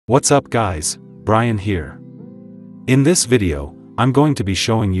What's up guys, Brian here. In this video, I'm going to be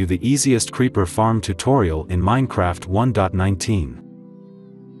showing you the easiest creeper farm tutorial in Minecraft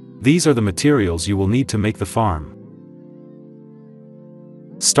 1.19. These are the materials you will need to make the farm.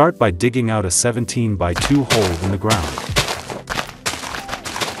 Start by digging out a 17 by 2 hole in the ground.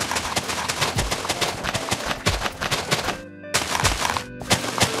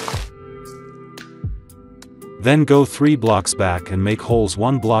 Then go 3 blocks back and make holes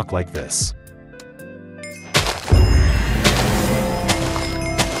 1 block like this.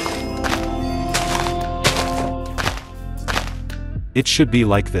 It should be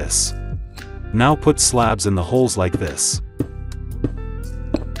like this. Now put slabs in the holes like this.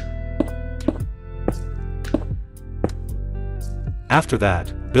 After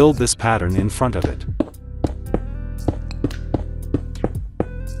that, build this pattern in front of it.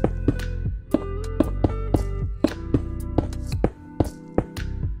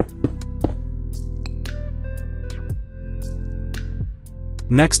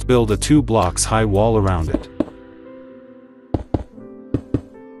 Next, build a 2 blocks high wall around it.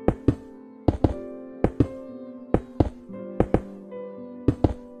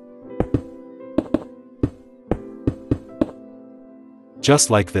 Just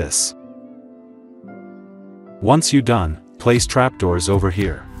like this. Once you're done, place trapdoors over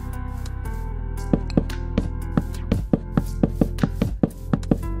here.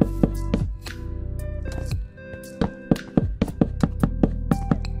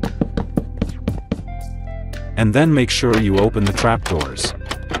 And then make sure you open the trapdoors.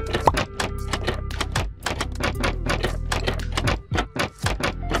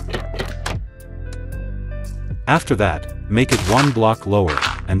 After that, make it 1 block lower,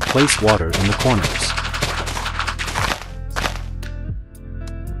 and place water in the corners.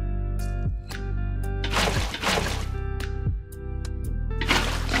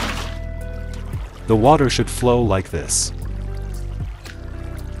 The water should flow like this.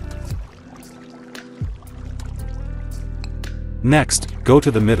 Next, go to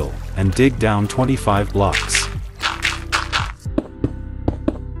the middle, and dig down 25 blocks.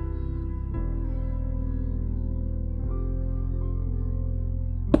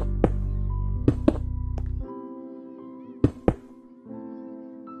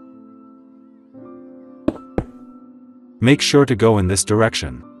 Make sure to go in this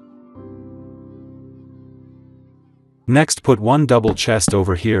direction. Next, put 1 double chest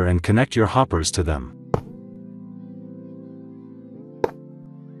over here and connect your hoppers to them.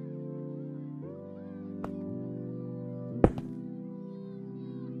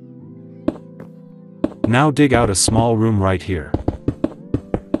 Now dig out a small room right here.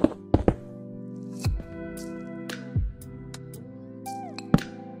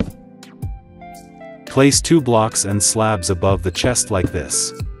 Place 2 blocks and slabs above the chest like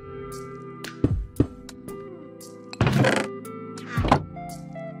this.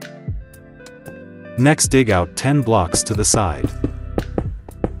 Next, dig out 10 blocks to the side.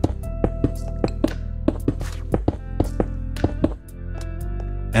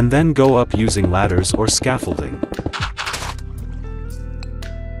 And then go up using ladders or scaffolding.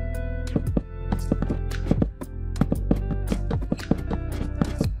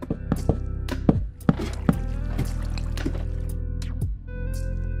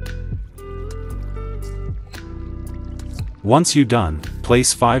 Once you're done,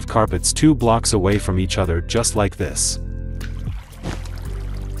 place 5 carpets 2 blocks away from each other just like this.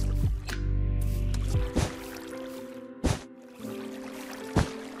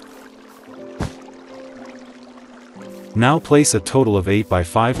 Now place a total of 8 by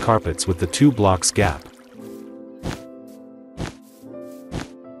 5 carpets with the 2 blocks gap.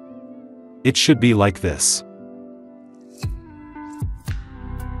 It should be like this.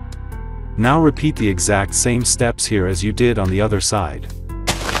 Now repeat the exact same steps here as you did on the other side.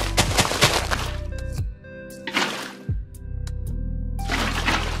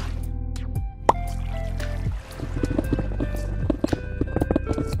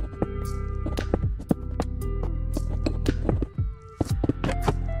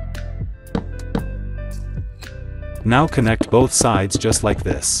 Now connect both sides just like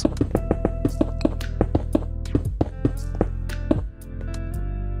this.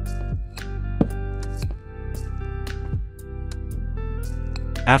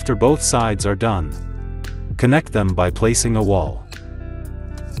 After both sides are done, connect them by placing a wall.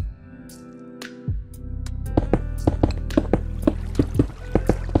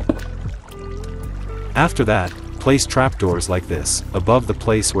 After that, place trapdoors like this, above the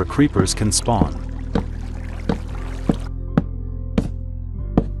place where creepers can spawn.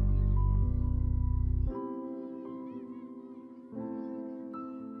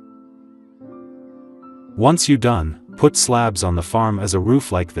 Once you're done, put slabs on the farm as a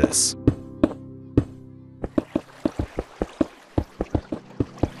roof like this.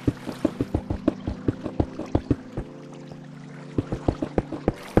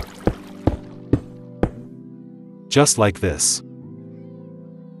 Just like this.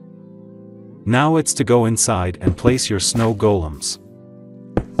 Now it's to go inside and place your snow golems.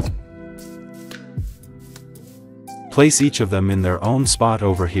 Place each of them in their own spot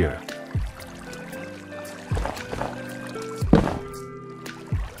over here.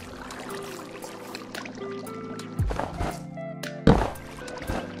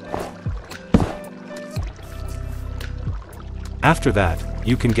 After that,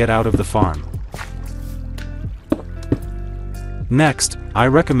 you can get out of the farm. Next, I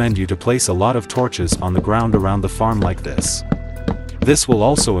recommend you to place a lot of torches on the ground around the farm like this. This will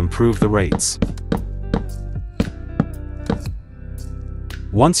also improve the rates.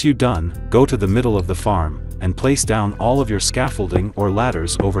 Once you're done, go to the middle of the farm, and place down all of your scaffolding or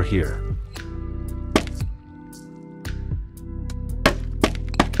ladders over here.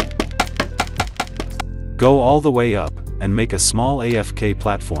 Go all the way up, and make a small AFK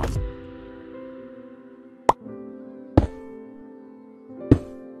platform.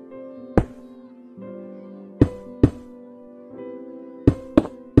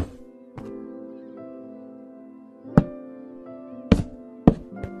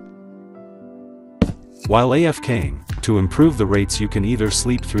 While AFKing, to improve the rates you can either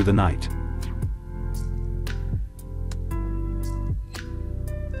sleep through the night.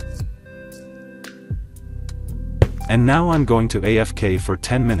 And now I'm going to AFK for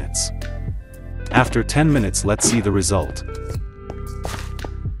 10 minutes. After 10 minutes, let's see the result.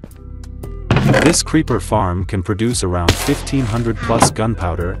 This creeper farm can produce around 1500 plus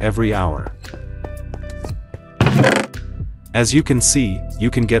gunpowder every hour. As you can see, you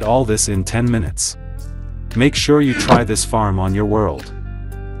can get all this in 10 minutes. Make sure you try this farm on your world.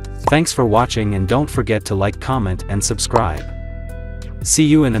 Thanks for watching, and don't forget to like, comment and subscribe. See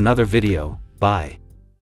you in another video. Bye.